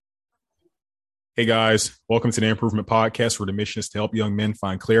Hey guys, welcome to the Improvement Podcast, where the mission is to help young men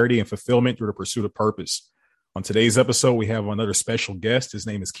find clarity and fulfillment through the pursuit of purpose. On today's episode, we have another special guest. His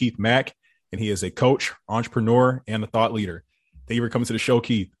name is Keith Mack, and he is a coach, entrepreneur, and a thought leader. Thank you for coming to the show,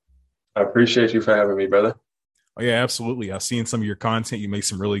 Keith. I appreciate you for having me, brother. Oh, yeah, absolutely. I've seen some of your content. You make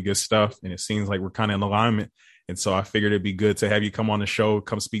some really good stuff, and it seems like we're kind of in alignment. And so I figured it'd be good to have you come on the show,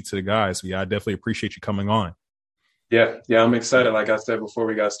 come speak to the guys. So, yeah, I definitely appreciate you coming on. Yeah, I'm excited. Like I said before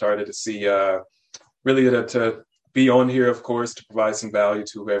we got started, to see really to be on here, of course, to provide some value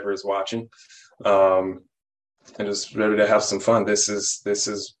to whoever is watching, and just ready to have some fun. This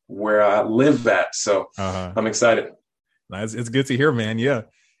is where I live at, so I'm excited. It's good to hear, man. Yeah.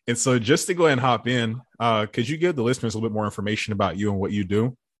 And so just to go ahead and hop in, could you give the listeners a little bit more information about you and what you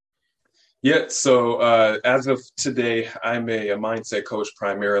do? Yeah, so as of today, I'm a mindset coach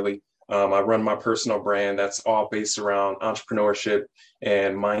primarily. I run my personal brand that's all based around entrepreneurship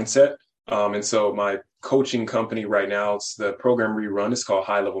and mindset. And so my coaching company right now, it's the program we run. It's called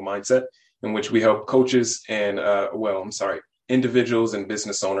High Level Mindset, in which we help coaches and, individuals and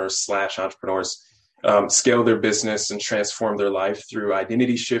business owners / entrepreneurs scale their business and transform their life through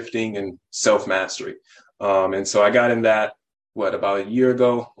identity shifting and self-mastery. And so I got in that, about a year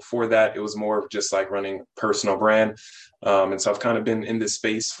ago. Before that, it was more of just like running personal brand. And so I've kind of been in this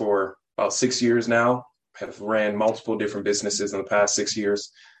space for about 6 years now, have ran multiple different businesses in the past 6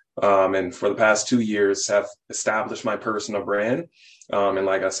 years. And for the past 2 years, have established my personal brand. And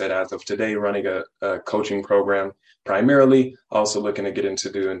like I said, as of today, running a coaching program, primarily also looking to get into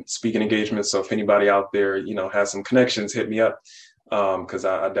doing speaking engagements. So if anybody out there, has some connections, hit me up, because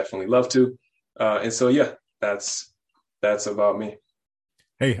I definitely love to. And so, yeah, that's about me.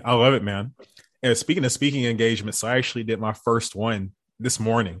 Hey, I love it, man. And speaking of speaking engagements, I actually did my first one this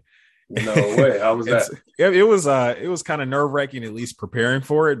morning. No way. How was that? It was kind of nerve wracking, at least preparing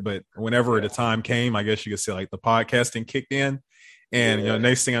for it. But whenever the time came, I guess you could say like the podcasting kicked in. And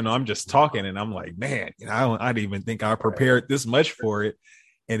next thing I know, I'm just talking, and I'm like, man, I didn't even think I prepared this much for it.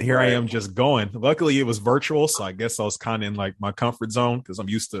 And here I am just going. Luckily, it was virtual, so I guess I was kind of in like my comfort zone because I'm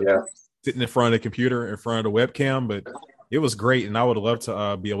used to sitting in front of the computer, in front of the webcam. But it was great, and I would love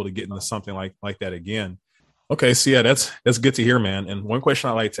to be able to get into something like that again. Okay, so yeah, that's good to hear, man. And one question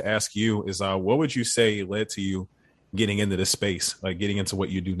I like to ask you is, what would you say led to you getting into this space, like getting into what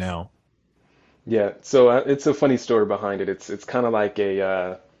you do now? Yeah, so it's a funny story behind it. It's kind of like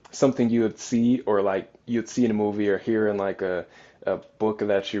a something you would see, or like you'd see in a movie or hear in like a book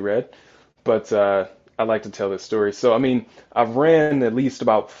that you read. But I like to tell this story. So I mean, I've ran at least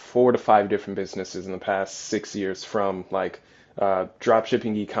about 4 to 5 different businesses in the past 6 years, from like drop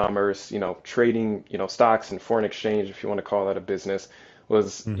shipping, e-commerce, trading, stocks and foreign exchange, if you want to call that a business.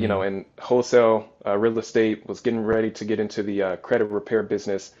 Was, Mm-hmm. in wholesale real estate, was getting ready to get into the credit repair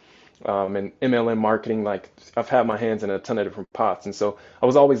business, and MLM marketing. Like, I've had my hands in a ton of different pots, and so I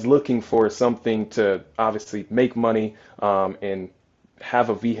was always looking for something to obviously make money, and have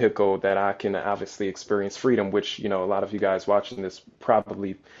a vehicle that I can obviously experience freedom, which a lot of you guys watching this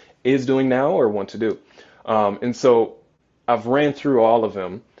probably is doing now or want to do. And so I've ran through all of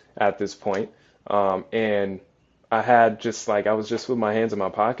them at this point, and I was just with my hands in my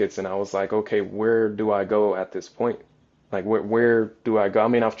pockets, and I was like, okay, where do I go at this point? Like, where do I go? I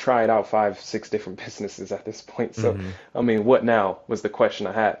mean, I've tried out 5, 6 different businesses at this point. So, Mm-hmm. I mean, what now was the question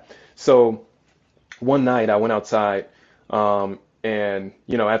I had. So one night I went outside, and,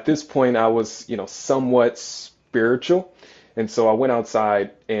 at this point I was, somewhat spiritual. And so I went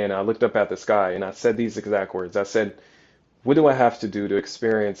outside and I looked up at the sky and I said these exact words. I said, what do I have to do to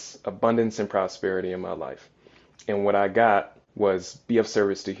experience abundance and prosperity in my life? And what I got was be of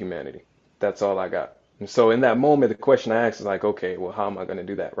service to humanity. That's all I got. And so in that moment, the question I asked is like, okay, well, how am I going to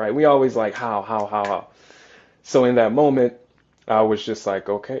do that? Right? We always like, how? So in that moment, I was just like,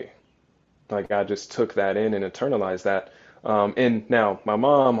 okay, like I just took that in and internalized that. And now my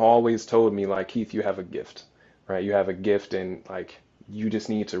mom always told me, like, Keith, you have a gift, right? You have a gift, and like you just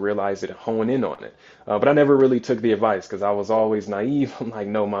need to realize it and hone in on it. But I never really took the advice because I was always naive. I'm like,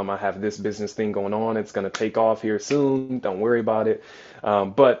 no, mom, I have this business thing going on. It's going to take off here soon. Don't worry about it.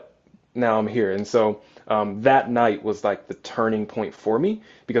 But now I'm here. And so that night was like the turning point for me,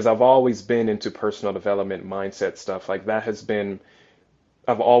 because I've always been into personal development, mindset stuff. Like, that has been,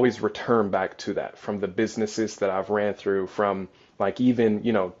 I've always returned back to that from the businesses that I've ran through, from like even,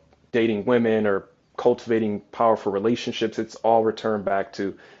 dating women or cultivating powerful relationships. It's all returned back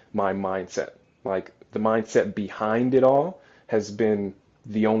to my mindset. Like, the mindset behind it all has been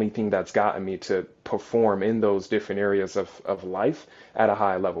the only thing that's gotten me to perform in those different areas of life at a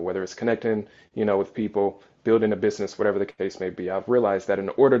high level, whether it's connecting, with people, building a business, whatever the case may be. I've realized that in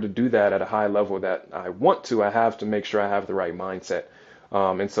order to do that at a high level that I want to, I have to make sure I have the right mindset.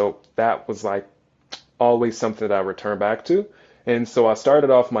 And so that was like always something that I return back to. And so I started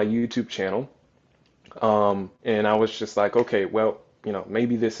off my YouTube channel, and I was just like, okay, well,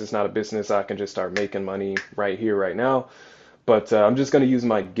 maybe this is not a business I can just start making money right here, right now, but I'm just going to use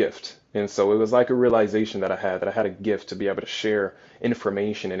my gift. And so it was like a realization that I had a gift to be able to share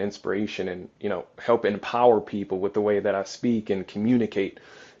information and inspiration and, help empower people with the way that I speak and communicate.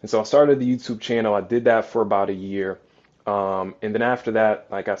 And so I started the YouTube channel. I did that for about a year. And then after that,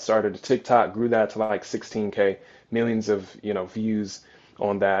 like I started a TikTok, grew that to like 16K, millions of, views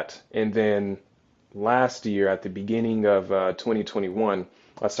on that. And then last year, at the beginning of 2021,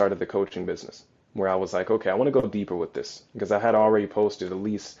 I started the coaching business where I was like, okay, I want to go deeper with this because I had already posted at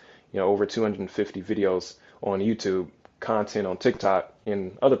least, over 250 videos on YouTube, content on TikTok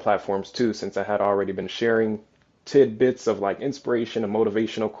and other platforms too, since I had already been sharing tidbits of like inspiration and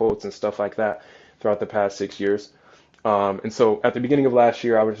motivational quotes and stuff like that throughout the past 6 years. And so at the beginning of last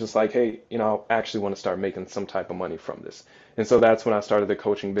year, I was just like, hey, I actually want to start making some type of money from this. And so that's when I started the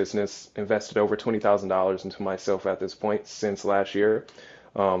coaching business, invested over $20,000 into myself at this point since last year,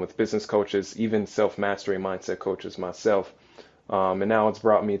 with business coaches, even self-mastery mindset coaches myself. And now it's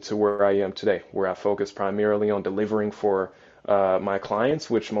brought me to where I am today, where I focus primarily on delivering for my clients,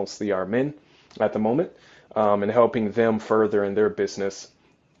 which mostly are men at the moment, and helping them further in their business,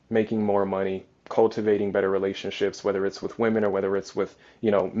 making more money, cultivating better relationships, whether it's with women or whether it's with,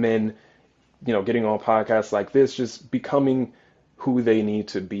 men, getting on podcasts like this, just becoming who they need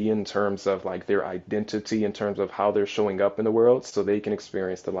to be in terms of like their identity, in terms of how they're showing up in the world so they can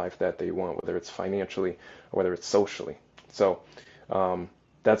experience the life that they want, whether it's financially or whether it's socially. So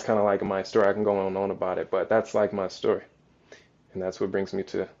that's kind of like my story. I can go on and on about it, but that's like my story. And that's what brings me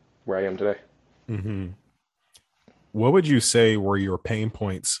to where I am today. Mm-hmm. What would you say were your pain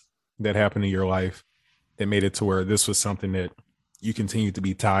points that happened in your life that made it to where this was something that you continue to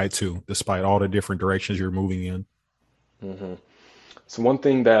be tied to despite all the different directions you're moving in? hmm So one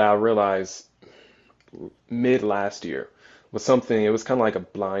thing that I realized mid last year was something, it was kind of like a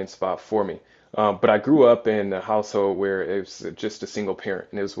blind spot for me. But I grew up in a household where it was just a single parent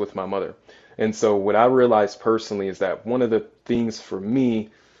and it was with my mother. And so what I realized personally is that one of the things for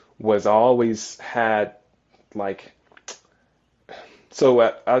me was I always had like,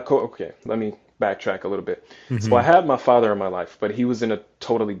 okay, let me backtrack a little bit. So I Mm-hmm. had my father in my life, but he was in a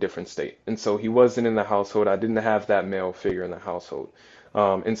totally different state. And so he wasn't in the household. I didn't have that male figure in the household.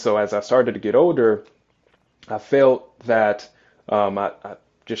 And so as I started to get older, I felt that I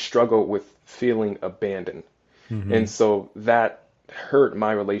just struggled with feeling abandoned. And Mm-hmm. so that hurt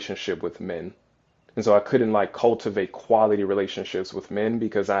my relationship with men. And so I couldn't like cultivate quality relationships with men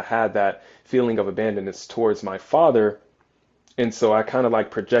because I had that feeling of abandonment towards my father. And so I kind of like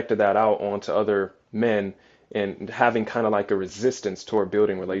projected that out onto other men and having kind of like a resistance toward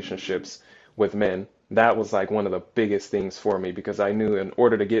building relationships with men. That was like one of the biggest things for me because I knew in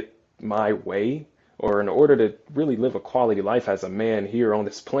order to get my way or in order to really live a quality life as a man here on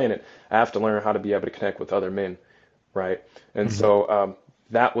this planet, I have to learn how to be able to connect with other men, right? And Mm-hmm. so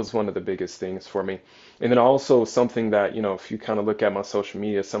that was one of the biggest things for me. And then also something that, if you kind of look at my social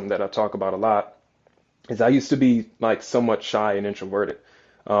media, something that I talk about a lot is I used to be like somewhat shy and introverted,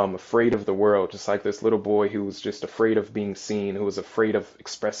 afraid of the world, just like this little boy who was just afraid of being seen, who was afraid of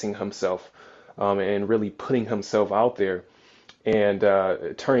expressing himself, and really putting himself out there. And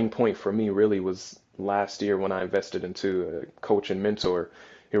a turning point for me really was last year when I invested into a coach and mentor.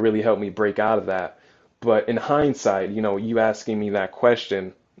 It really helped me break out of that. But in hindsight, you asking me that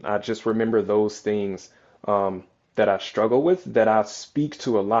question, I just remember those things that I struggle with, that I speak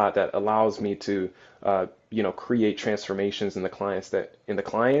to a lot, that allows me to, create transformations in the clients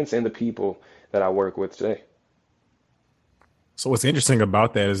and the people that I work with today. So what's interesting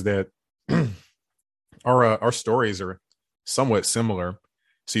about that is that our stories are somewhat similar.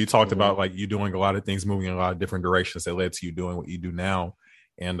 So you talked hmm about like you doing a lot of things, moving in a lot of different directions that led to you doing what you do now.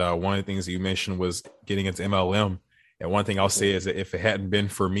 And one of the things that you mentioned was getting into MLM. And one thing I'll say hmm is that if it hadn't been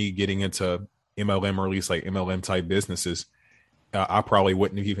for me getting into MLM or at least like MLM type businesses, I probably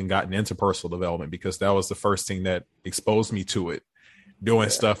wouldn't have even gotten into personal development because that was the first thing that exposed me to it. Doing Yeah.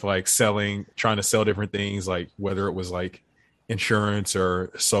 stuff like selling, trying to sell different things, like whether it was like insurance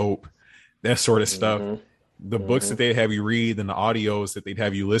or soap, that sort of stuff. hmm The books hmm that they'd have you read and the audios that they'd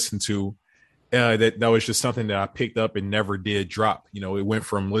have you listen to, that was just something that I picked up and never did drop. It went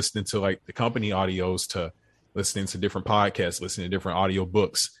from listening to like the company audios to listening to different podcasts, listening to different audio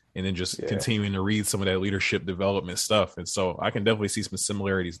books, and then just Yeah. continuing to read some of that leadership development stuff. And so I can definitely see some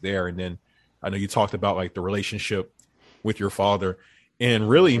similarities there. And then I know you talked about like the relationship with your father, and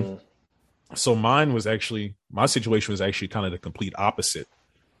really, Hmm. so my situation was actually kind of the complete opposite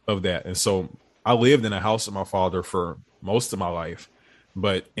of that. And so I lived in a house with my father for most of my life,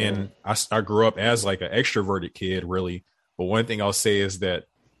 but Mm. and I grew up as like an extroverted kid, really. But one thing I'll say is that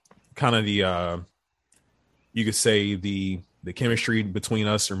kind of the you could say the chemistry between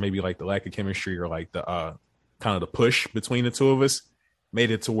us, or maybe like the lack of chemistry, or like the kind of the push between the two of us, made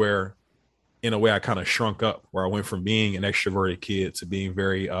it to where in a way I kind of shrunk up, where I went from being an extroverted kid to being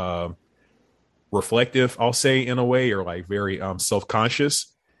very reflective, I'll say, in a way, or like very self-conscious.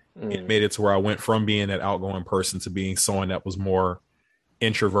 It Mm. made it to where I went from being that outgoing person to being someone that was more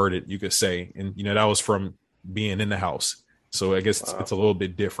introverted, you could say. And that was from being in the house. So I guess it's Wow. a little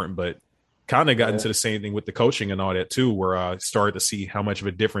bit different, but kind of got Yeah. into the same thing with the coaching and all that too, where I started to see how much of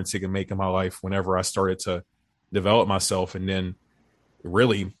a difference it can make in my life whenever I started to develop myself. And then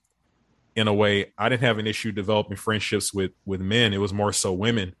really, in a way, I didn't have an issue developing friendships with men. It was more so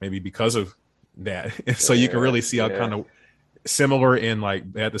women, maybe because of that. So you can Yeah. really see how Yeah. kind of similar and like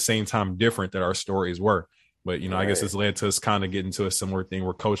at the same time different that our stories were. But I guess Right. it's led to us kind of getting to a similar thing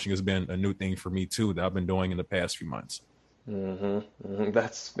where coaching has been a new thing for me too that I've been doing in the past few months. Hmm. Hmm.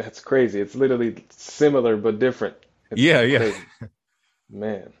 That's crazy. It's literally similar but different. It's Yeah, yeah, crazy,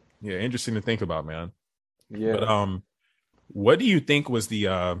 man. yeah. Interesting to think about, man. But Yeah. what do you think was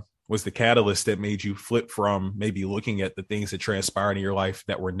the catalyst that made you flip from maybe looking at the things that transpired in your life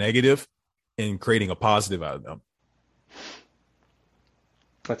that were negative and creating a positive out of them?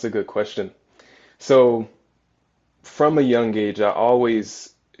 That's a good question. So from a young age, I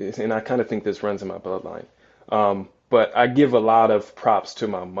always, and I kind of think this runs in my bloodline, but I give a lot of props to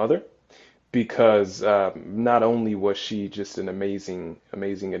my mother because not only was she just an amazing,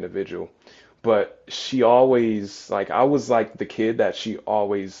 amazing individual, but she always, like, I was like the kid that she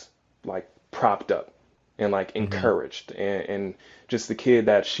always, like, propped up and, like, Mm-hmm. encouraged, and just the kid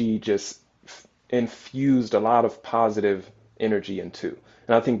that she just infused a lot of positive energy into.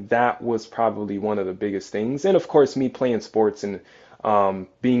 And I think that was probably one of the biggest things. And of course, me playing sports and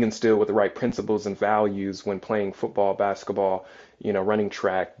being instilled with the right principles and values when playing football, basketball, running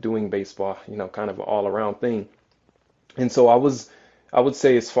track, doing baseball, kind of all around thing. And so I would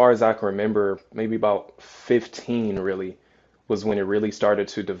say, as far as I can remember, maybe about 15 really was when it really started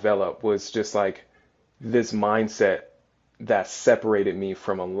to develop, was just like this mindset that separated me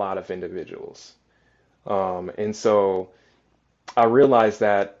from a lot of individuals. And so I realized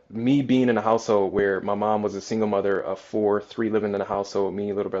that me being in a household where my mom was a single mother of four, three living in a household,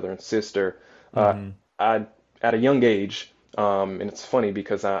 me, little brother, and sister, uh, Mm-hmm. I, at a young age, and it's funny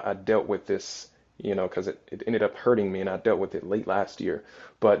because I dealt with this, because it ended up hurting me, and I dealt with it late last year.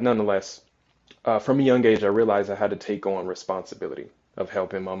 But nonetheless, from a young age, I realized I had to take on responsibility of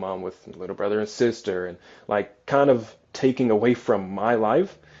helping my mom with little brother and sister, and like kind of taking away from my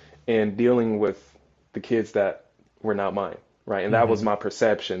life and dealing with the kids that were not mine, right? And that was Mm-hmm. my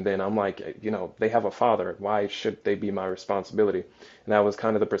perception. Then I'm like, they have a father. Why should they be my responsibility? And that was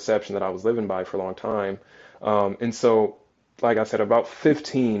kind of the perception that I was living by for a long time. And so, like I said, about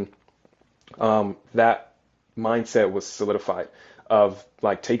 15, that mindset was solidified of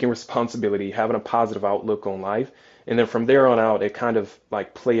like taking responsibility, having a positive outlook on life. And then from there on out, it kind of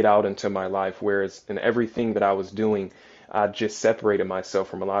like played out into my life, whereas in everything that I was doing, I just separated myself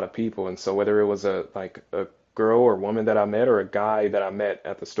from a lot of people. And so whether it was a girl or woman that I met or a guy that I met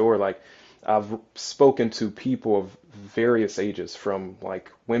at the store, like I've spoken to people of various ages, from like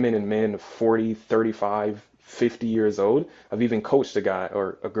women and men of 40, 35, 50 years old. I've even coached a guy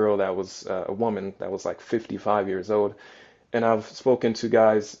or a girl that was a woman that was like 55 years old. And I've spoken to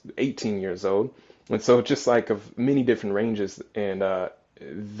guys 18 years old. And so just like of many different ranges. And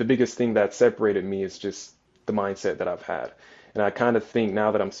the biggest thing that separated me is just the mindset that I've had. And I kind of think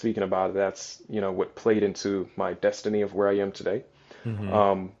now that I'm speaking about it, that's, what played into my destiny of where I am today.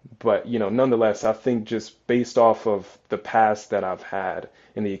 Mm-hmm. But nonetheless, I think just based off of the past that I've had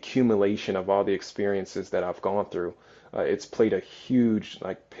and the accumulation of all the experiences that I've gone through, it's played a huge,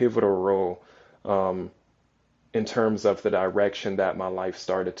 like, pivotal role in terms of the direction that my life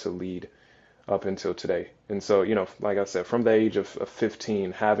started to lead up until today. And so, like I said, from the age of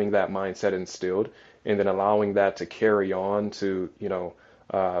 15, having that mindset instilled and then allowing that to carry on to,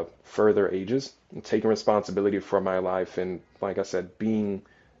 further ages, and taking responsibility for my life. And like I said, being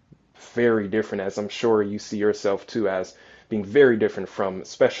very different, as I'm sure you see yourself too, as being very different from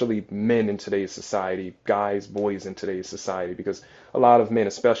especially men in today's society, guys, boys in today's society, because a lot of men,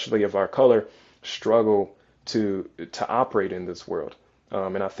 especially of our color, struggle to operate in this world.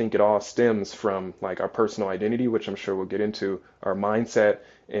 And I think it all stems from like our personal identity, which I'm sure we'll get into, our mindset,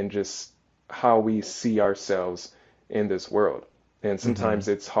 and just how we see ourselves in this world. And Hmm. sometimes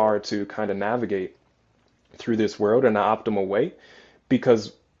it's hard to kind of navigate through this world in an optimal way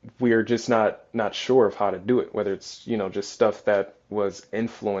because we're just not sure of how to do it, whether it's, just stuff that was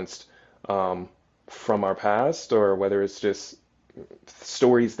influenced um, from our past, or whether it's just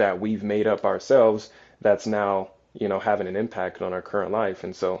stories that we've made up ourselves that's now, having an impact on our current life.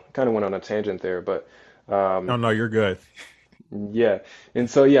 And so kind of went on a tangent there, but Oh um, no, you're good. yeah. And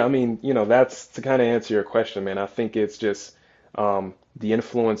so, yeah, I mean, that's to kind of answer your question, man. I think it's just the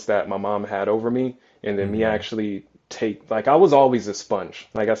influence that my mom had over me, and then me Hmm. actually like, I was always a sponge.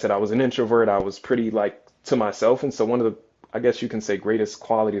 Like I said, I was an introvert. I was pretty like to myself. And so one of the, I guess you can say, greatest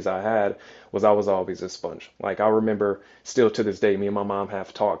qualities I had was I was always a sponge. Like I remember still to this day, me and my mom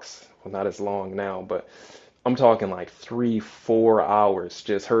have talks, well, not as long now, but I'm talking like 3, 4 hours,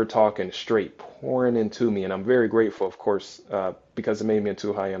 just her talking straight, pouring into me. And I'm very grateful, of course, because it made me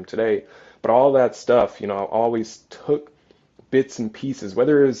into who I am today. But all that stuff, I always took bits and pieces,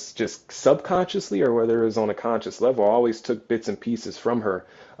 whether it was just subconsciously or whether it was on a conscious level. I always took bits and pieces from her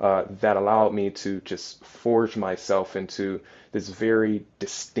that allowed me to just forge myself into this very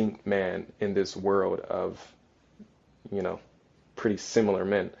distinct man in this world of, you know, pretty similar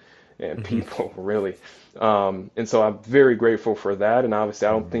men and Hmm. people, really. And so I'm very grateful for that. And obviously,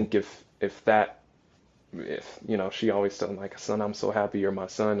 I don't Hmm. think if she always telling like, son, I'm so happy you're my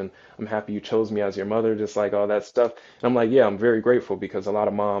son, and I'm happy you chose me as your mother, just like all that stuff. And I'm like, yeah, I'm very grateful because a lot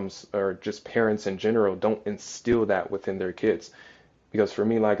of moms or just parents in general don't instill that within their kids. Because for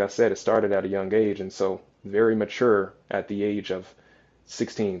me, like I said, it started at a young age, and so very mature at the age of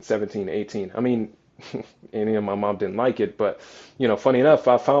 16, 17, 18. I mean, and my mom didn't like it, but funny enough,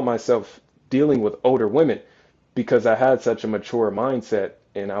 I found myself dealing with older women because I had such a mature mindset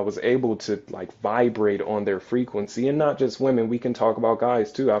and I was able to like vibrate on their frequency. And not just women, we can talk about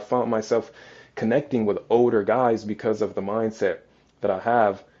guys too. I found myself connecting with older guys because of the mindset that I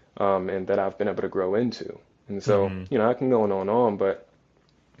have, and that I've been able to grow into. And so, Hmm. I can go on and on, but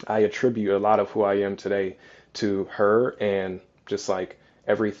I attribute a lot of who I am today to her, and just like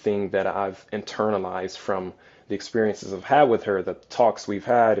everything that I've internalized from the experiences I've had with her, the talks we've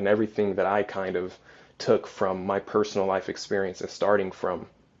had, and everything that I kind of took from my personal life experiences, starting from,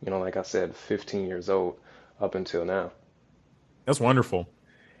 like I said, 15 years old up until now. That's wonderful.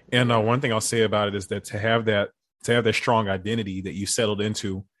 And Yeah. one thing I'll say about it is that to have that strong identity that you settled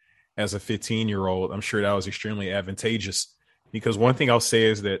into as a 15-year-old, I'm sure that was extremely advantageous. Because one thing I'll say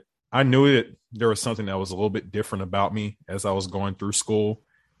is that I knew that there was something that was a little bit different about me as I was going through school,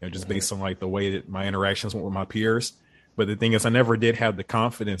 just Hmm. based on like the way that my interactions went with my peers. But the thing is, I never did have the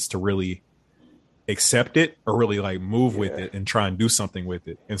confidence to really accept it or really like move with Yeah. it and try and do something with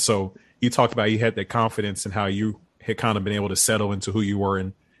it. And so you talked about you had that confidence and how you had kind of been able to settle into who you were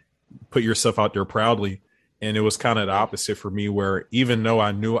and put yourself out there proudly. And it was kind of the Hmm. opposite for me, where even though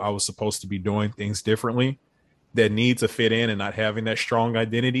I knew I was supposed to be doing things differently, that need to fit in and not having that strong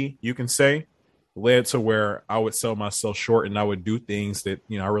identity, you can say, led to where I would sell myself short and I would do things that,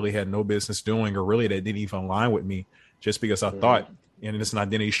 I really had no business doing or really that didn't even align with me just because I Hmm. thought, and it's an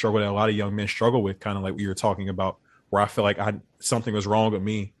identity struggle that a lot of young men struggle with, kind of like what you were talking about, where I feel like something was wrong with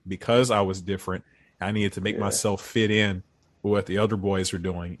me because I was different. I needed to make Yeah. myself fit in with what the other boys were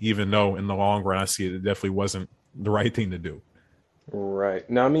doing, even though in the long run I see it definitely wasn't the right thing to do. Right.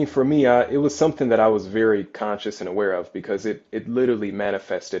 Now, I mean, for me, it was something that I was very conscious and aware of because it literally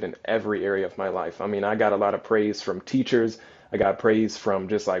manifested in every area of my life. I mean, I got a lot of praise from teachers. I got praise from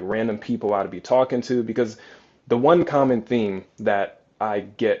just like random people I'd be talking to, because the one common theme that I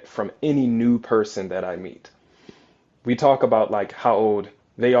get from any new person that I meet, we talk about like how old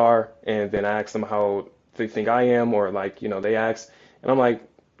they are, and then I ask them how old they think I am, or like, they ask, and I'm like,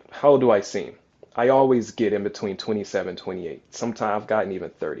 how old do I seem? I always get in between 27, 28. Sometimes I've gotten even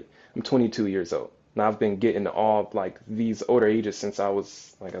 30. I'm 22 years old. Now I've been getting all like these older ages since I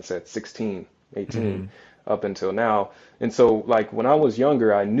was, like I said, 16, 18 Mm-hmm. up until now. And so like when I was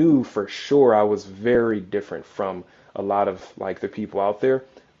younger, I knew for sure I was very different from a lot of like the people out there,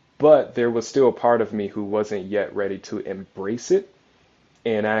 but there was still a part of me who wasn't yet ready to embrace it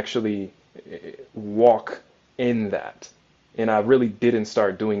and actually walk in that. And I really didn't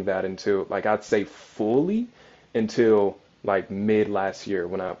start doing that until, like, I'd say fully until like mid last year,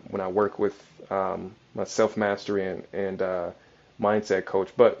 when I work with my self mastery and mindset coach.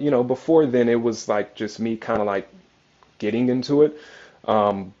 But before then, it was like just me kind of like getting into it.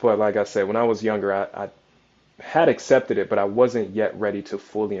 But like I said, when I was younger, I had accepted it, but I wasn't yet ready to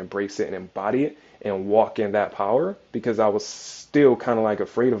fully embrace it and embody it and walk in that power, because I was still kind of like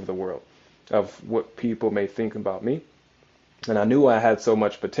afraid of the world, of what people may think about me. And I knew I had so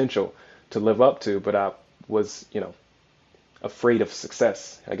much potential, to live up to, but I was, afraid of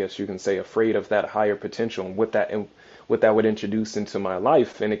success, I guess you can say, afraid of that higher potential and what that would introduce into my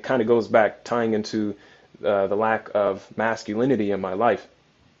life. And it kind of goes back tying into the lack of masculinity in my life,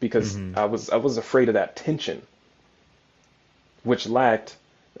 because Hmm. I was afraid of that tension, which lacked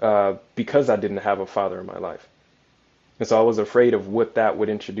because I didn't have a father in my life. And so I was afraid of what that would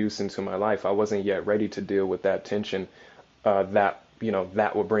introduce into my life. I wasn't yet ready to deal with that tension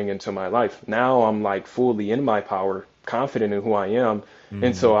that would bring into my life. Now I'm like fully in my power, confident in who I am,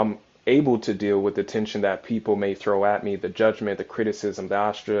 and Hmm. so I'm able to deal with the tension that people may throw at me, the judgment, the criticism,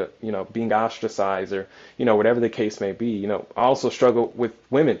 being ostracized, or whatever the case may be. I also struggle with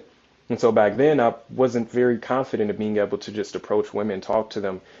women, and so back then I wasn't very confident in being able to just approach women, talk to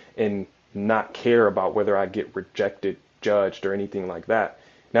them, and not care about whether I get rejected, judged, or anything like that.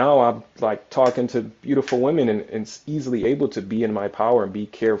 Now I'm like talking to beautiful women, and easily able to be in my power and be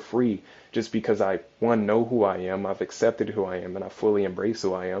carefree, just because I, one, know who I am, I've accepted who I am, and I fully embrace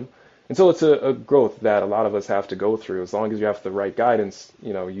who I am. And so it's a growth that a lot of us have to go through. As long as you have the right guidance,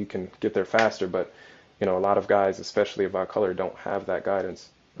 you can get there faster. But, a lot of guys, especially of our color, don't have that guidance.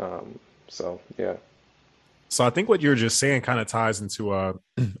 So yeah, So I think what you're just saying kind of ties into a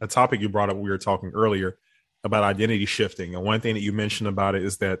topic you brought up when we were talking earlier about identity shifting. And one thing that you mentioned about it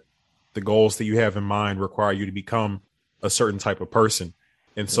is that the goals that you have in mind require you to become a certain type of person.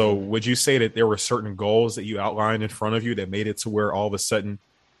 And so hmm would you say that there were certain goals that you outlined in front of you that made it to where all of a sudden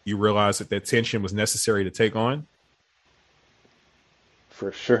you realized that that tension was necessary to take on?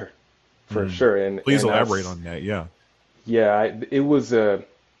 for sure, for Mm. sure. And Please and I, elaborate on that. Yeah. yeah, it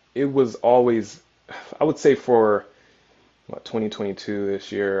was always, I would say, for what, 2022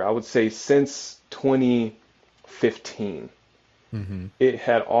 this year, I would say since 2015, Hmm. it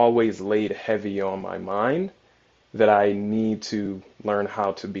had always laid heavy on my mind that I need to learn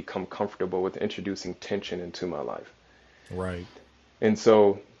how to become comfortable with introducing tension into my life. Right. And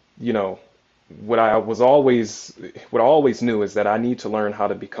so, you know, what I was always, what I always knew is that I need to learn how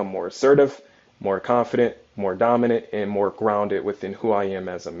to become more assertive, more confident, more dominant, and more grounded within who I am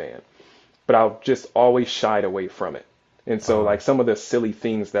as a man. But I just always shied away from it. And so, Uh, like, some of the silly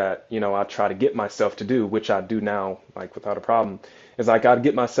things that, I try to get myself to do, which I do now, like, without a problem, is like I'd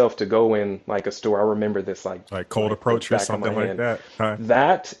get myself to go in like a store. I remember this like cold like the approach or back of my something like hand. that. Huh?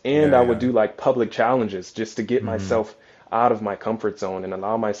 That, and Yeah. I would Yeah. do like public challenges just to get Hmm. myself out of my comfort zone and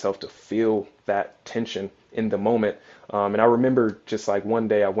allow myself to feel that tension in the moment. And I remember just like one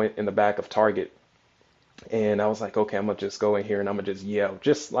day I went in the back of Target, and I was like, okay, I'm gonna just go in here and I'm gonna just yell,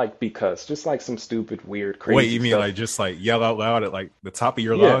 just like some stupid, weird, Wait, crazy you mean stuff. like just like yell out loud at like the top of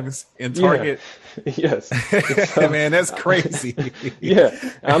your Yeah, lungs in yeah, Target? yes. And so, Man, that's crazy. yeah,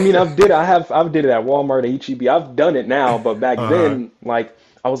 I mean, I've did it at Walmart, HEB. I've done it now, but back Uh-huh. then, like,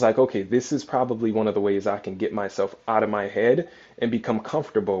 I was like, okay, this is probably one of the ways I can get myself out of my head and become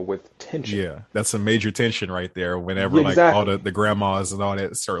comfortable with tension. Yeah, that's some major tension right there. Whenever Yeah, like all exactly. the grandmas and all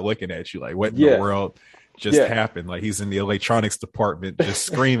that start looking at you, like, what in the Yeah, world just yeah, happened? Like he's in the electronics department just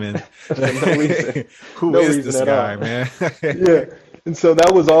screaming. for no reason, Who no is reason this at guy, all. man? Yeah. And so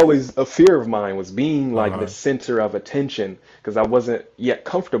that was always a fear of mine, was being like the Uh-huh. center of attention, because I wasn't yet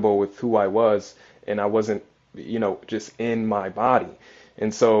comfortable with who I was, and I wasn't, just in my body.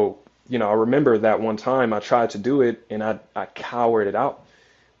 And so, I remember that one time I tried to do it and I cowered it out.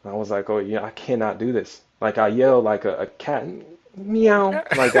 I was like, oh yeah, I cannot do this. Like I yelled like a cat, meow.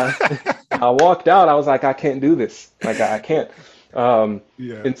 Like I walked out. I was like, I can't do this. Like I can't. Um,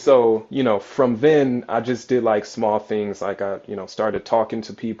 Yeah. and so, from then I just did like small things. Like I, started talking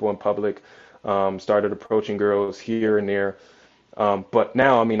to people in public, started approaching girls here and there. But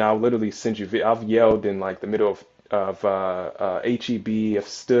now, I mean, I'll literally send you. I've yelled in like the middle of HEB. I've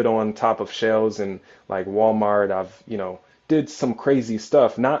stood on top of shelves in like Walmart. I've, did some crazy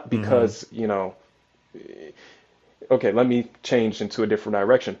stuff. Not Hmm. because, okay, let me change into a different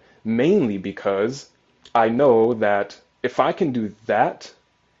direction. Mainly because I know that if I can do that,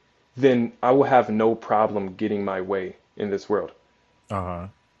 then I will have no problem getting my way in this world. Uh-huh.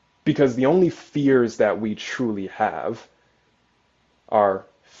 Because the only fears that we truly have are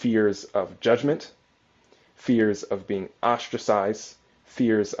fears of judgment, fears of being ostracized,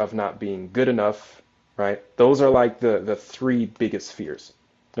 fears of not being good enough, right? Those are like the three biggest fears.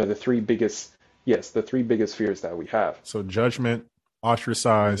 The three biggest, yes, the three biggest fears that we have. So judgment,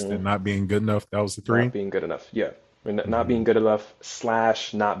 ostracized, hmm and not being good enough. That was the Not three. being good enough. Yeah. Not being Hmm. good enough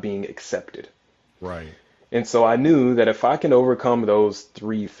slash not being accepted. Right. And so I knew that if I can overcome those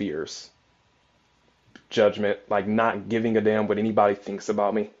three fears, judgment, like not giving a damn what anybody thinks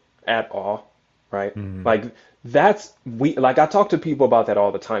about me at all, right? Mhm. Like that's we like I talk to people about that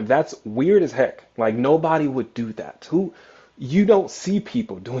all the time. That's weird as heck. Like nobody would do that. Who you don't see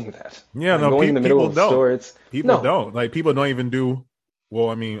people doing that. Yeah, Like no, going in the middle people of a don't. store, it's People no. don't. Like people don't even do. Well,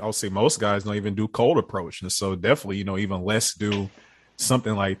 I mean, I'll say most guys don't even do cold approach, and so definitely, even less do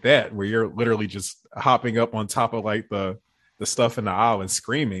something like that where you're literally just hopping up on top of like the stuff in the aisle and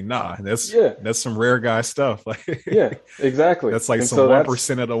screaming. Nah, Yeah, that's some rare guy stuff. yeah, Like exactly. that's like And some so one that's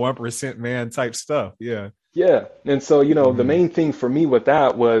percent of the 1% man type stuff. Yeah. yeah. And so, the Hmm. main thing for me with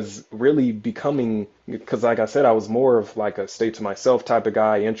that was really becoming, because like I said, I was more of like a stay to myself type of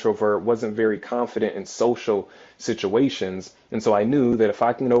guy, introvert, wasn't very confident in social situations. And so I knew that if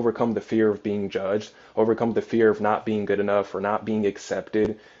I can overcome the fear of being judged, overcome the fear of not being good enough or not being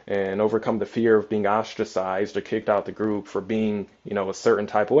accepted, and overcome the fear of being ostracized or kicked out the group for being, a certain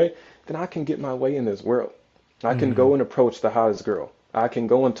type of way, then I can get my way in this world. I can Hmm. go and approach the hottest girl. I can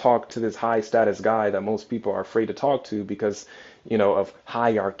go and talk to this high status guy that most people are afraid to talk to because, of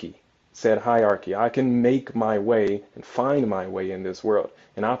hierarchy. Said hierarchy. I can make my way and find my way in this world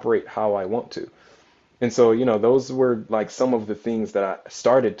and operate how I want to. And so, those were like some of the things that I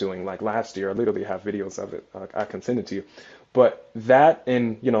started doing like last year. I literally have videos of it. I can send it to you. But that,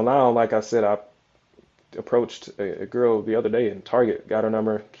 and, now, like I said, I approached a girl the other day in Target, got her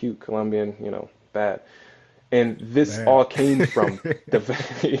number, cute Colombian, bad. And this Bad. all came from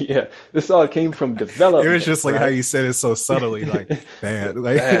yeah, this all came from It was development, just like how right? you said it so subtly, like bad,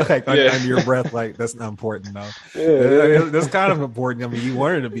 like Bad. like Yeah. under your breath, like that's not important. No, Yeah, yeah, that's kind of important. I mean, you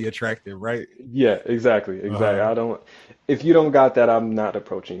wanted to be attractive, right? yeah, exactly, exactly. Uh, I don't if you don't got that, I'm not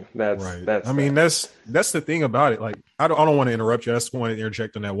approaching you. That's right. I that's mean, that. that's the thing about it. Like, I don't want to interrupt you. I just want to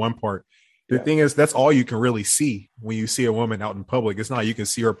interject on that one part. The Yeah. thing is, that's all you can really see when you see a woman out in public. It's not you can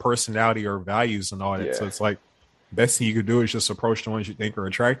see her personality or values and all that. So Yeah. it's like best thing you could do is just approach the ones you think are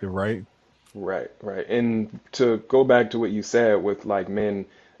attractive, right? Right, right. And to go back to what you said with like men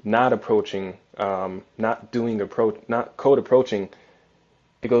not approaching, not doing approach, not code approaching,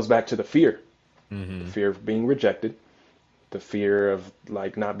 it goes back to the Mm-hmm. fear of being rejected, the fear of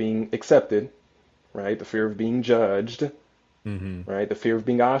like not being accepted, right? The fear of being judged, Mm-hmm. right? The fear of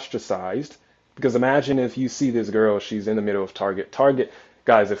being ostracized. Because imagine if you see this girl, she's in the middle of Target. Target,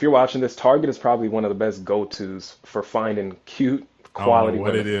 guys, if you're watching this, Target is probably one of the best go-tos for finding cute, I don't know quality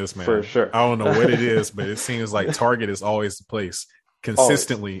what it women, is, for man. sure. I don't know what it is, but it seems like Target is always the place Always.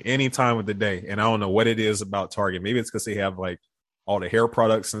 consistently, any time of the day. And I don't know what it is about Target. Maybe it's because they have like all the hair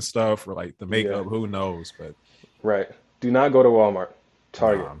products and stuff, or like the Yeah, makeup. Who knows? But right. Do not go to Walmart.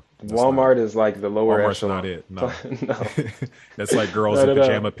 Target. nah, that's not it. Walmart is like the lower Walmart's not echelon. it. No, No, that's like girls not in at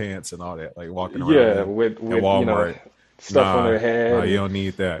all. pajama pants and all that, like walking around Yeah, in with Walmart. stuff on Nah, their nah, head you and don't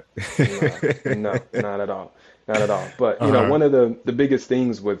need that. no, no, not at all. Not at all. But, Uh-huh. one of the biggest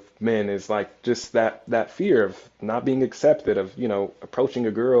things with men is like just that fear of not being accepted, of, approaching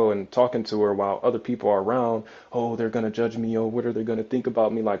a girl and talking to her while other people are around. Oh, they're gonna judge me. Oh, what are they gonna think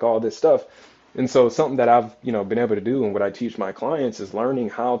about me? Like all this stuff. And so something that I've, been able to do and what I teach my clients is learning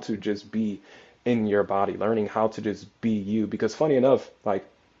how to just be in your body, learning how to just be you. Because funny enough, like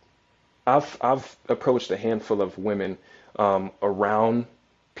I've approached a handful of women around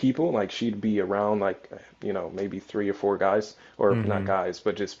people. Like she'd be around like maybe three or four guys, or not Hmm. guys,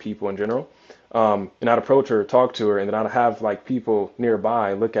 but just people in general. And I'd approach her, talk to her, and then I'd have like people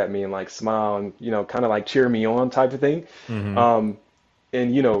nearby look at me and like smile and kind of like cheer me on type of thing. Hmm. Um,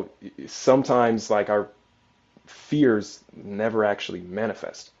 and sometimes like our fears never actually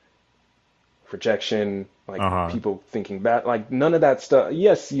manifest. Rejection, like Uh-huh. people thinking bad, like none of that stuff.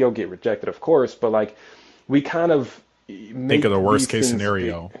 Yes, you'll get rejected, of course, but like we kind of Think of make the worst these case things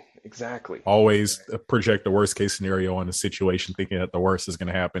big. scenario. Exactly. Always project the worst case scenario on the situation, thinking that the worst is going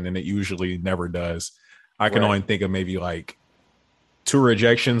to happen, and it usually never does. I can Right. only think of maybe like two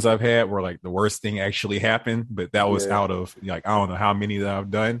rejections I've had where like the worst thing actually happened, but that was Yeah, out of like I don't know how many that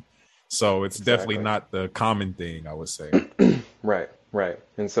I've done. So it's definitely exactly. not the common thing, I would say. Right, right.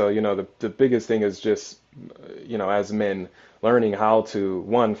 And so, the biggest thing is just, as men, learning how to,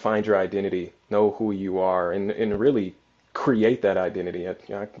 one, find your identity, know who you are, and really create that identity. I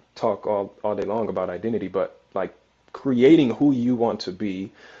can talk all day long about identity, but like creating who you want to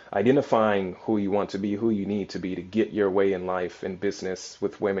be, identifying who you want to be, who you need to be to get your way in life, in business,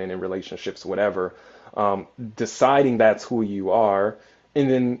 with women, in relationships, whatever. Deciding that's who you are, and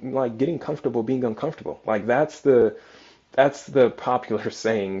then like getting comfortable being uncomfortable. Like that's the popular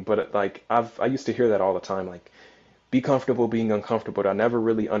saying, but like I used to hear that all the time, like be comfortable being uncomfortable. But I never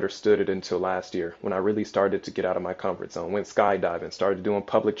really understood it until last year when I really started to get out of my comfort zone, went skydiving, started doing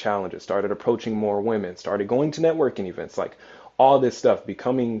public challenges, started approaching more women, started going to networking events, like all this stuff,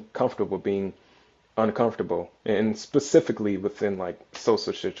 becoming comfortable being uncomfortable, and specifically within like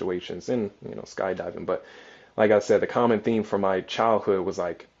social situations and skydiving. But like I said, the common theme from my childhood was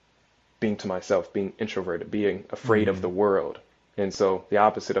like being to myself, being introverted, being afraid of the Hmm. world. And so the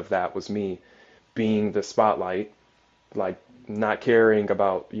opposite of that was me being the spotlight, like not caring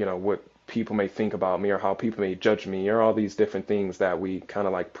about, what people may think about me or how people may judge me or all these different things that we kind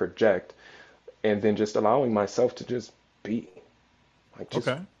of like project, and then just allowing myself to just be, like just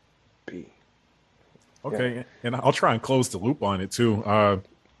Okay. be. Yeah. Okay. And I'll try and close the loop on it too.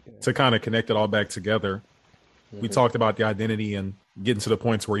 To kind of connect it all back together. We Hmm. talked about the identity and getting to the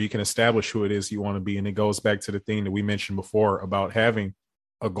points where you can establish who it is you want to be. And it goes back to the thing that we mentioned before about having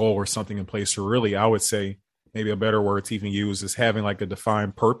a goal or something in place. Or really, I would say maybe a better word to even use is having like a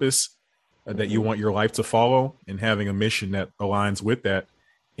defined purpose that you Hmm. want your life to follow and having a mission that aligns with that.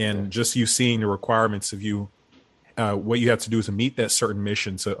 Yeah. And just you seeing the requirements of you, what you have to do to meet that certain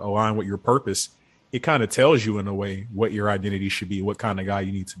mission to align with your purpose. It kind of tells you in a way what your identity should be, what kind of guy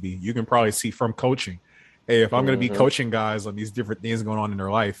you need to be. You can probably see from coaching. Hey, if I'm going to be Hmm. coaching guys on these different things going on in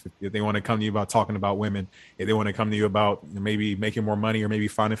their life, if they want to come to you about talking about women, if they want to come to you about maybe making more money or maybe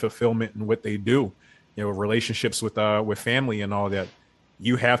finding fulfillment in what they do, relationships with family and all that,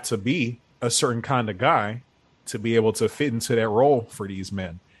 you have to be a certain kind of guy to be able to fit into that role for these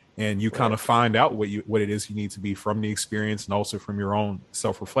men. And you kind Right. of find out what it is you need to be from the experience and also from your own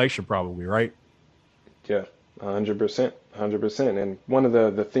self-reflection, probably, right? Yeah. 100%. 100%. And one of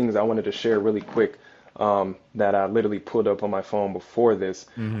the things I wanted to share really quick, that I literally pulled up on my phone before this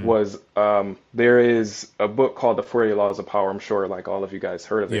Mm-hmm. was, there is a book called The 48 Laws of Power. I'm sure like all of you guys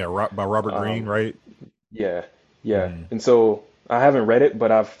heard of Yeah, it. by Robert Greene, Um, right? yeah. Yeah. Mm-hmm. And so I haven't read it,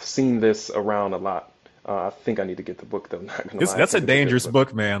 but I've seen this around a lot. I think I need to get the book though. Not gonna It's lie. I That's a think it's a good dangerous book.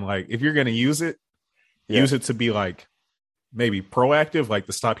 book, man. Like if you're gonna Yeah. use it to be like maybe proactive, like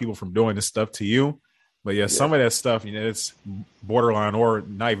to stop people from doing this stuff to you. But yeah, Yeah. some of that stuff, it's borderline or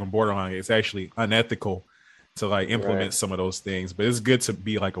not even borderline. It's actually unethical to like Right. implement some of those things. But it's good to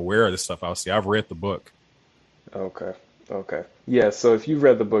be like aware of this stuff. I'll say I've read the book. Okay. Okay. Yeah. So if you've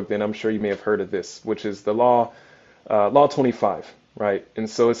read the book, then I'm sure you may have heard of this, which is the Law 25, right? And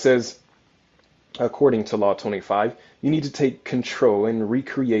so it says, according to Law 25, you need to take control and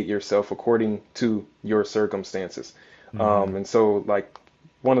recreate yourself according to your circumstances. Mm-hmm. And so, like,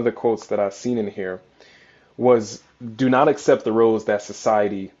 one of the quotes that I've seen in here was, do not accept the roles that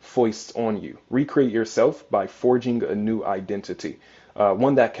society foists on you. Recreate yourself by forging a new identity,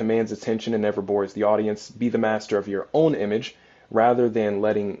 one that commands attention and never bores the audience. Be the master of your own image rather than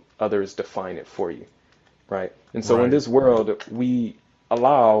letting others define it for you, right? And so in Right. this world, we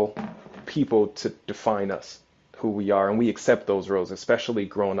allow people to define us, who we are, and we accept those roles, especially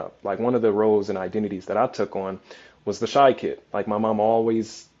growing up. Like one of the roles and identities that I took on was the shy kid. Like my mom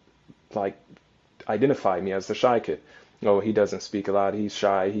always like identified me as the shy kid. Oh, he doesn't speak a lot. He's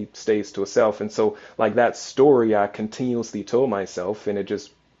shy. He stays to himself. And so, like that story, I continuously told myself, and it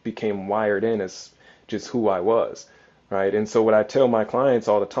just became wired in as just who I was, right? And so, what I tell my clients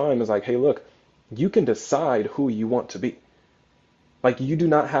all the time is like, hey, look, you can decide who you want to be. Like, you do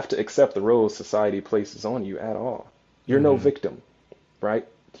not have to accept the roles society places on you at all. You're no Mm-hmm. victim, right?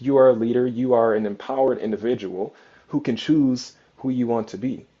 You are a leader. You are an empowered individual who can choose who you want to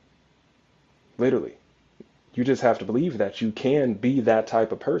be, literally. You just have to believe that you can be that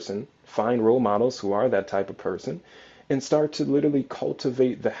type of person, find role models who are that type of person, and start to literally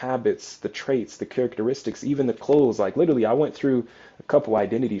cultivate the habits, the traits, the characteristics, even the clothes. Like literally, I went through a couple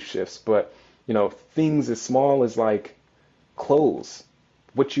identity shifts, but things as small as like clothes,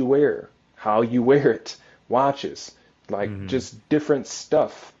 what you wear, how you wear it, watches, like Mm-hmm. just different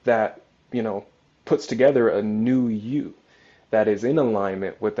stuff that, you know, puts together a new you that is in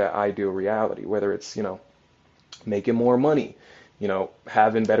alignment with that ideal reality, whether it's, making more money,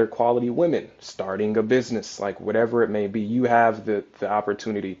 having better quality women, starting a business, like whatever it may be, you have the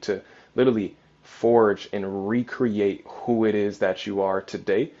opportunity to literally forge and recreate who it is that you are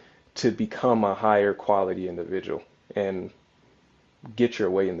today to become a higher quality individual and get your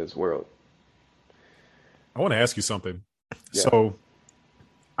way in this world. I want to ask you something. Yeah. So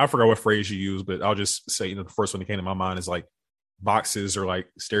I forgot what phrase you used, but I'll just say, the first one that came to my mind is like boxes or like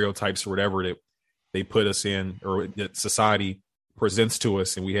stereotypes or whatever that they put us in or that society presents to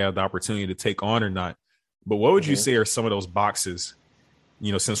us and we have the opportunity to take on or not. But what would you Hmm. say are some of those boxes,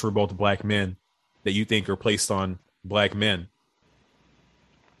 since we're both black men, that you think are placed on black men?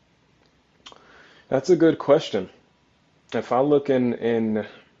 That's a good question. If I look in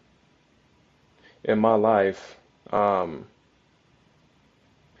my life, um,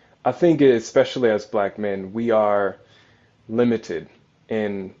 I think especially as black men, we are limited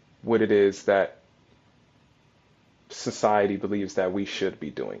in what it is that society believes that we should be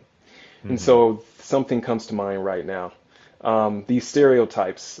doing. And Hmm. so something comes to mind right now. These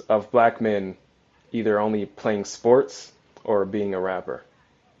stereotypes of black men either only playing sports or being a rapper.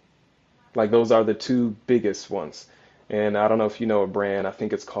 Like those are the two biggest ones. And I don't know if you know a brand, I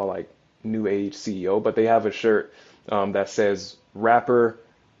think it's called like New Age CEO, but they have a shirt that says rapper,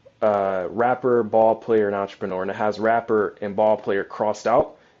 ball player, and entrepreneur, and it has rapper and ball player crossed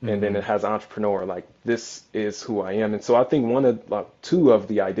out, and then Hmm. it has entrepreneur. Like this is who I am, and so I think one of like two of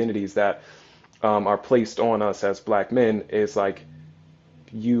the identities that are placed on us as black men is like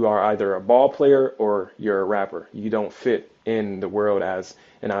you are either a ball player or you're a rapper. You don't fit in the world as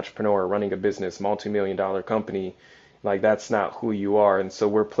an entrepreneur running a business, multi-million-dollar company. Like that's not who you are. And so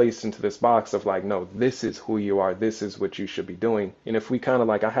we're placed into this box of like, no, this is who you are. This is what you should be doing. And if we kind of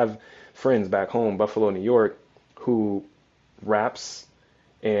like, I have friends back home, Buffalo, New York, who raps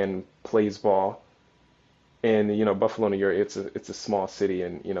and plays ball. And Buffalo, New York, it's a small city,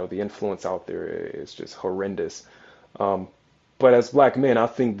 and the influence out there is just horrendous. Um, but as black men, I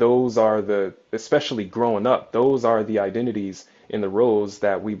think those are especially growing up, those are the identities and the roles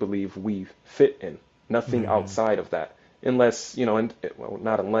that we believe we fit in. Nothing Hmm. outside of that. Unless, and well,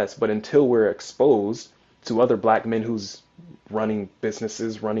 not unless, but until we're exposed to other black men who's running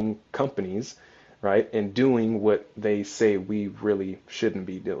businesses, running companies, right? And doing what they say we really shouldn't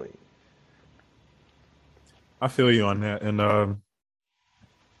be doing. I feel you on that. And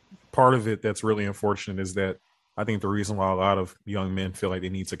part of it that's really unfortunate is that I think the reason why a lot of young men feel like they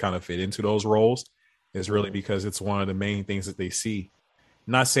need to kind of fit into those roles is really Mm, because it's one of the main things that they see.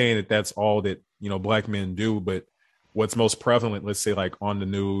 Not saying that that's all that, black men do, but what's most prevalent, let's say like on the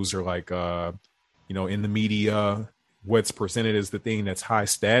news or like, in the media, what's presented as the thing that's high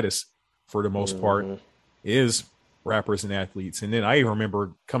status for the most part hmm. is rappers and athletes. And then I even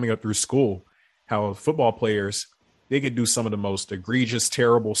remember coming up through school how football players, they could do some of the most egregious,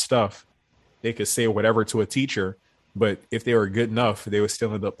 terrible stuff. They could say whatever to a teacher, but if they were good enough, they would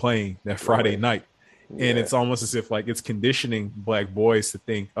still end up playing that Friday Right. night. And Yeah. it's almost as if like it's conditioning black boys to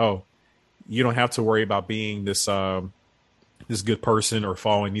think, oh, you don't have to worry about being this good person or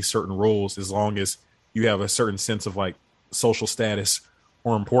following these certain rules as long as you have a certain sense of like social status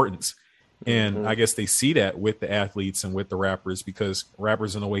or importance. And Hmm. I guess they see that with the athletes and with the rappers because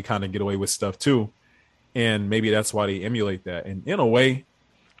rappers in a way kind of get away with stuff too. And maybe that's why they emulate that. And in a way,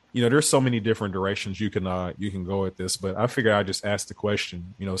 there's so many different directions you can go with this, but I figured I'd just ask the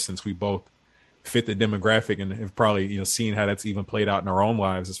question, since we both fit the demographic and have probably, seen how that's even played out in our own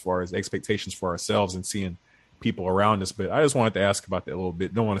lives as far as expectations for ourselves and seeing people around us. But I just wanted to ask about that a little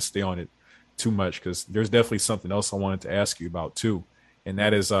bit. Don't want to stay on it too much because there's definitely something else I wanted to ask you about too. And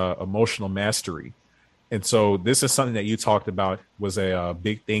that is emotional mastery. And so this is something that you talked about was a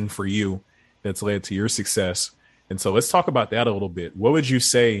big thing for you that's led to your success. And so let's talk about that a little bit. What would you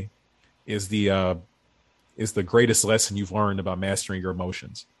say is the greatest lesson you've learned about mastering your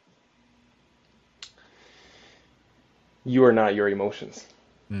emotions? You are not your emotions,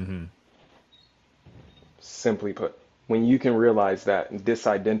 Hmm. simply put. When you can realize that and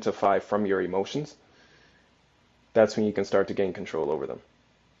disidentify from your emotions, that's when you can start to gain control over them.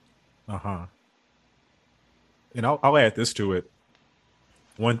 Uh huh. And I'll add this to it.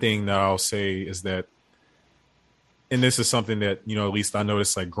 One thing that I'll say is that, and this is something that at least I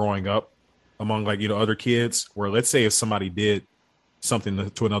noticed like growing up among like other kids, where let's say if somebody did something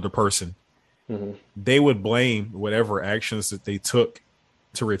to another person, Hmm. they would blame whatever actions that they took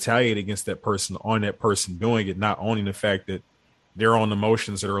to retaliate against that person on that person doing it, not owning the fact that their own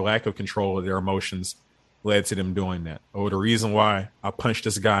emotions or lack of control of their emotions led to them doing that. Or the reason why I punched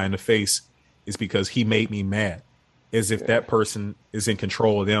this guy in the face is because he made me mad. As if Yeah. that person is in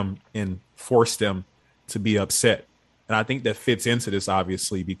control of them and forced them to be upset. And I think that fits into this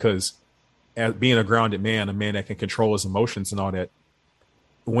obviously because as being a grounded man, a man that can control his emotions and all that,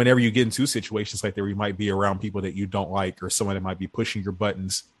 whenever you get into situations like that, where you might be around people that you don't like or someone that might be pushing your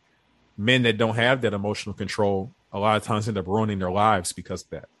buttons, men that don't have that emotional control a lot of times end up ruining their lives because of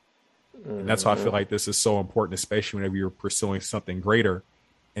that. And that's why I feel Hmm. like this is so important, especially whenever you're pursuing something greater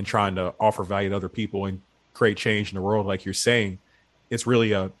and trying to offer value to other people and create change in the world, like you're saying. It's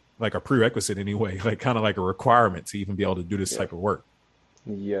really a prerequisite anyway, like kind of like a requirement to even be able to do this Yeah. type of work.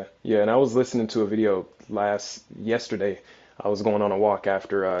 Yeah. Yeah. And I was listening to a video yesterday. I was going on a walk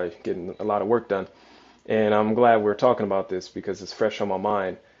after getting a lot of work done. And I'm glad we're talking about this because it's fresh on my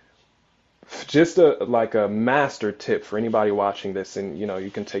mind. Just a master tip for anybody watching this, and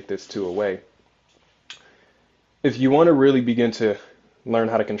you can take this too away. If you want to really begin to learn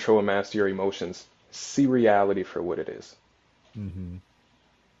how to control and master your emotions, see reality for what it is. Mm-hmm.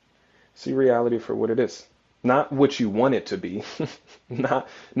 See reality for what it is. not what you want it to be,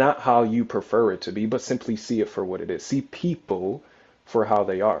 not how you prefer it to be, but simply see it for what it is. See people for how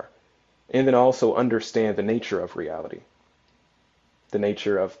they are. And then also understand the nature of reality, the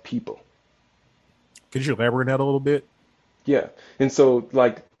nature of people. Could you elaborate on that a little bit? Yeah. And so,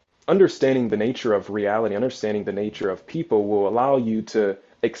 like, understanding the nature of reality, understanding the nature of people will allow you to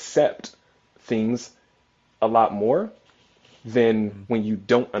accept things a lot more than Mhm. when you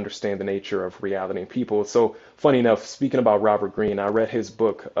don't understand the nature of reality and people. So, funny enough, speaking about Robert Greene, I read his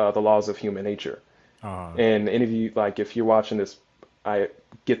book, The Laws of Human Nature. Uh, And any of you, like, if you're watching this, I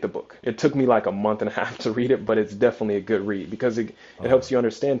get the book. It took me like a month and a half to read it, but it's definitely a good read because it uh, helps you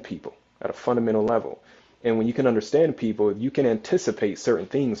understand people at a fundamental level. And when you can understand people, you can anticipate certain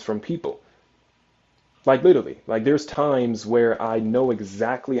things from people. Like literally, like there's times where I know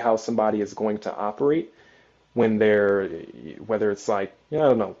exactly how somebody is going to operate when they're, whether it's like, I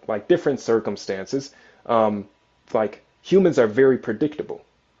don't know, like different circumstances. Um, like humans are very predictable.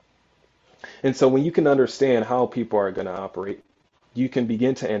 And so when you can understand how people are going to operate, you can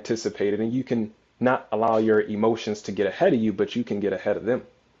begin to anticipate it and you can not allow your emotions to get ahead of you, but you can get ahead of them.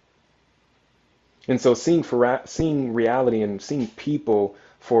 And so seeing reality and seeing people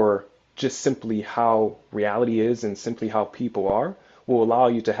for just simply how reality is and simply how people are will allow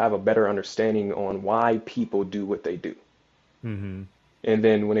you to have a better understanding on why people do what they do. hmm And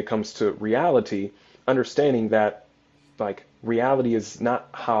then when it comes to reality, understanding that like reality is not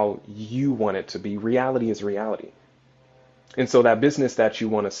how you want it to be. Reality is reality. And so that business that you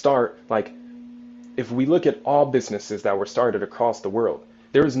want to start, like if we look at all businesses that were started across the world,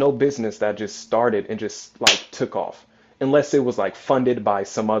 there is no business that just started and just like took off unless it was like funded by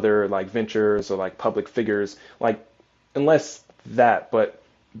some other like ventures or like public figures, like unless that, but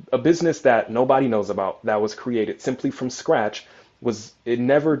a business that nobody knows about that was created simply from scratch was it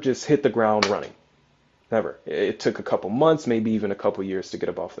never just hit the ground running. Never. It took a couple months, maybe even a couple years to get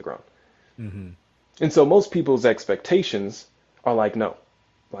up off the ground. hmm And so most people's expectations are like, no,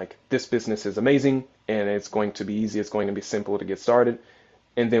 like this business is amazing and it's going to be easy, it's going to be simple to get started.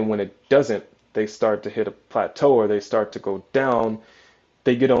 And then when it doesn't, they start to hit a plateau or they start to go down.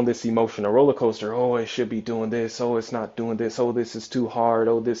 They get on this emotional roller coaster. Oh, I should be doing this. Oh, it's not doing this. Oh, this is too hard.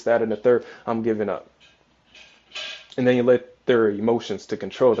 Oh, this, that, and the third. I'm giving up. And then you let their emotions to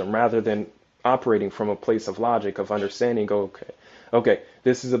control them rather than operating from a place of logic, of understanding. Go, okay,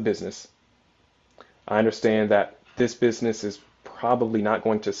 this is a business. I understand that this business is probably not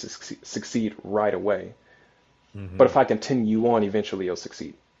going to succeed right away. But hmm if I continue on, eventually it'll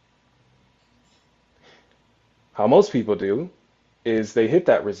succeed. How most people do is they hit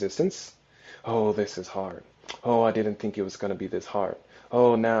that resistance. Oh, this is hard. Oh, I didn't think it was going to be this hard.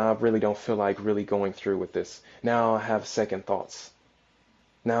 Oh, now I really don't feel like really going through with this. Now I have second thoughts.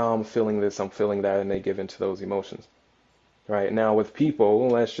 Now I'm feeling this, I'm feeling that, and they give into those emotions. Right now, with people,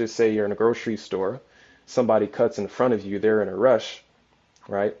 let's just say you're in a grocery store, somebody cuts in front of you, they're in a rush,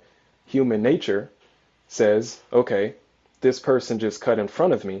 right? Human nature says, okay, this person just cut in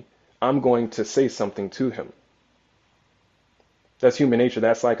front of me. I'm going to say something to him. That's human nature.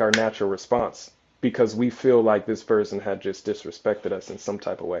 That's like our natural response because we feel like this person had just disrespected us in some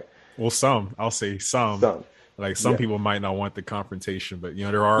type of way. Well, some, I'll say some, Some, like some yeah, people might not want the confrontation, but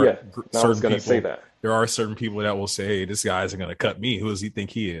there are yeah. And I was certain going to say people, that. there are certain people that will say, hey, this guy isn't going to cut me. Who does he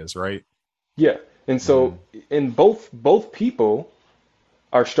think he is? Right. Yeah. And so hmm in both people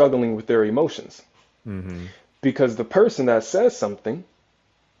are struggling with their emotions hmm because the person that says something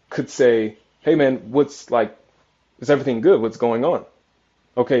could say, "Hey man, what's like is everything good? What's going on?"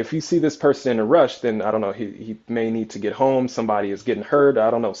 Okay, if you see this person in a rush, then I don't know, he may need to get home, somebody is getting hurt,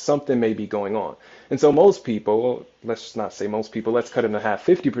 I don't know, something may be going on. And so most people, let's not say most people, let's cut it in half,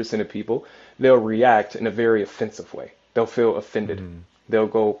 50% of people, they'll react in a very offensive way. They'll feel offended. hmm They'll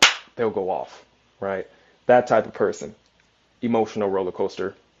go they'll go off, right? That type of person, emotional roller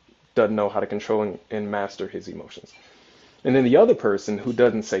coaster, doesn't know how to control and master his emotions. And then the other person who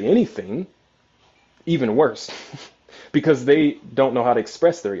doesn't say anything, even worse, because they don't know how to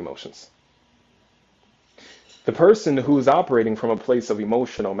express their emotions. The person who's operating from a place of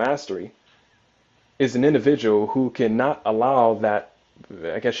emotional mastery is an individual who cannot allow that,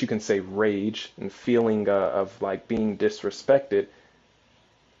 I guess you can say, rage and feeling of like being disrespected.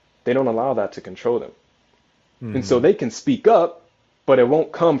 They don't allow that to control them. And so hmm they can speak up, but it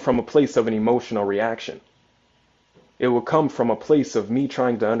won't come from a place of an emotional reaction. It will come from a place of me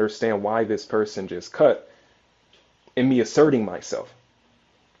trying to understand why this person just cut and me asserting myself.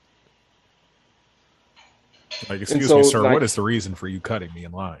 Like, And excuse me, so, sir, what like, is the reason for you cutting me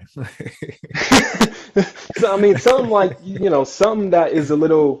in line? so I mean, something like something that is a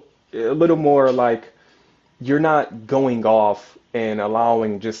little more like you're not going off and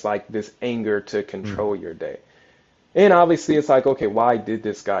allowing just like this anger to Mm, control your day. And obviously, it's like, okay, why did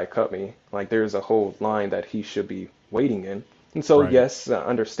this guy cut me? Like, there's a whole line that he should be waiting in. And so, right. yes,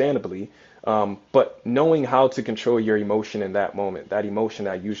 understandably, but knowing how to control your emotion in that moment, that emotion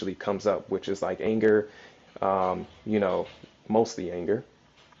that usually comes up, which is like anger, you know, mostly anger,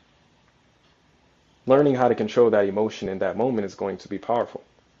 learning how to control that emotion in that moment is going to be powerful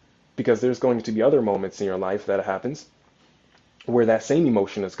because there's going to be other moments in your life that happens where that same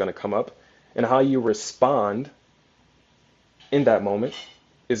emotion is going to come up, and how you respond in that moment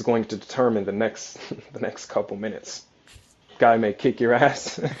is going to determine the next the next couple minutes. Guy may kick your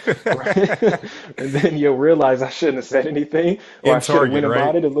ass, right? And then you'll realize I shouldn't have said anything, or I In should have Target, went right?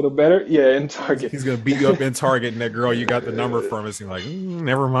 about it a little better. Yeah, in Target. He's gonna beat you up in Target, and that girl you got the number from is like,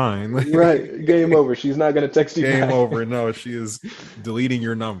 never mind. Right, game over. She's not gonna text you Game back. over. No, she is deleting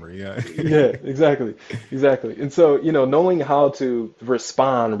your number. Yeah. Yeah, exactly. Exactly. And so, knowing how to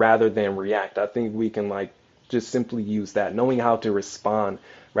respond rather than react, I think we can like just simply use that. Knowing how to respond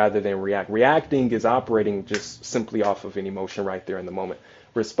rather than react. Reacting is operating just simply off of an emotion right there in the moment.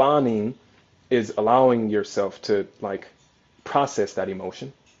 Responding is allowing yourself to like process that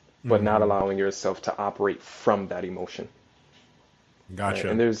emotion, but not Hmm. allowing yourself to operate from that emotion. Right? And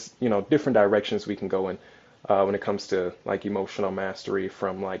Gotcha. there's, different directions we can go in when it comes to like emotional mastery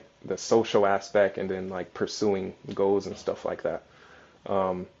from like the social aspect and then like pursuing goals and stuff like that.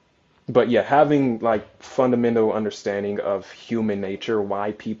 But yeah, having like fundamental understanding of human nature,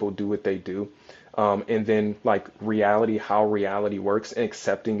 why people do what they do, and then like reality, how reality works, and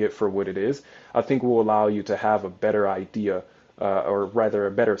accepting it for what it is, I think will allow you to have a better idea, or rather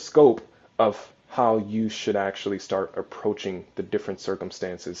a better scope of how you should actually start approaching the different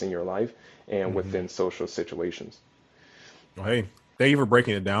circumstances in your life and Hmm. within social situations. Well, hey, thank you for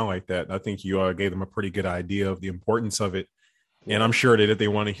breaking it down like that. I think you gave them a pretty good idea of the importance of it. And Yeah, I'm sure that if they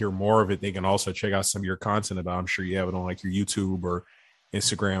want to hear more of it, they can also check out some of your content about. I'm sure you have it on like your YouTube or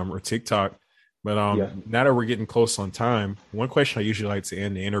Instagram or TikTok. But yeah. now that we're getting close on time, one question I usually like to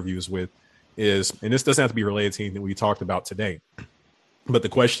end the interviews with is, and this doesn't have to be related to anything we talked about today, but the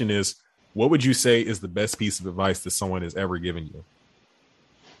question is, what would you say is the best piece of advice that someone has ever given you?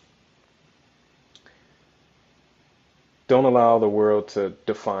 Don't allow the world to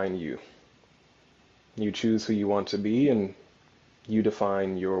define you. You choose who you want to be, and you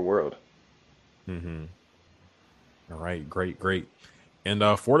define your world. Mm-hmm. All right, great, great. And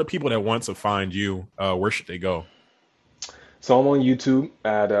for the people that want to find you, where should they go? So I'm on YouTube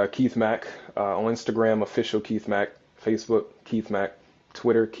at Keith Mack, on Instagram, official Keith Mack, Facebook, Keith Mack,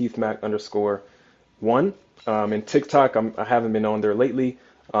 Twitter, Keith Mack underscore one. And TikTok, I haven't been on there lately,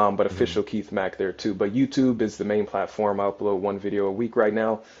 but Mm-hmm. official Keith Mack there too. But YouTube is the main platform. I upload one video a week right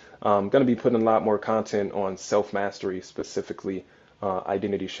now. I'm going to be putting a lot more content on self-mastery, specifically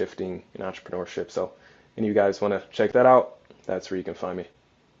identity shifting and entrepreneurship. So, any of you guys want to check that out? That's where you can find me.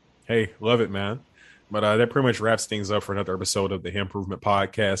 Hey, love it, man. But that pretty much wraps things up for another episode of the Improvement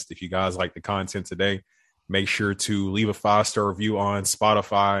Podcast. If you guys like the content today, make sure to leave a 5-star review on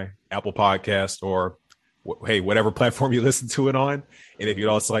Spotify, Apple Podcast, or hey, whatever platform you listen to it on. And if you'd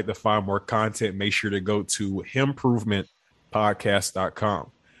also like to find more content, make sure to go to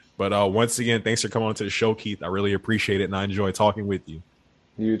improvementpodcast.com. But once again, thanks for coming on to the show, Keith. I really appreciate it, and I enjoy talking with you.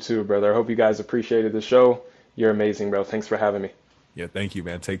 You too, brother. I hope you guys appreciated the show. You're amazing, bro. Thanks for having me. Yeah, thank you,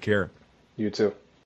 man. Take care. You too.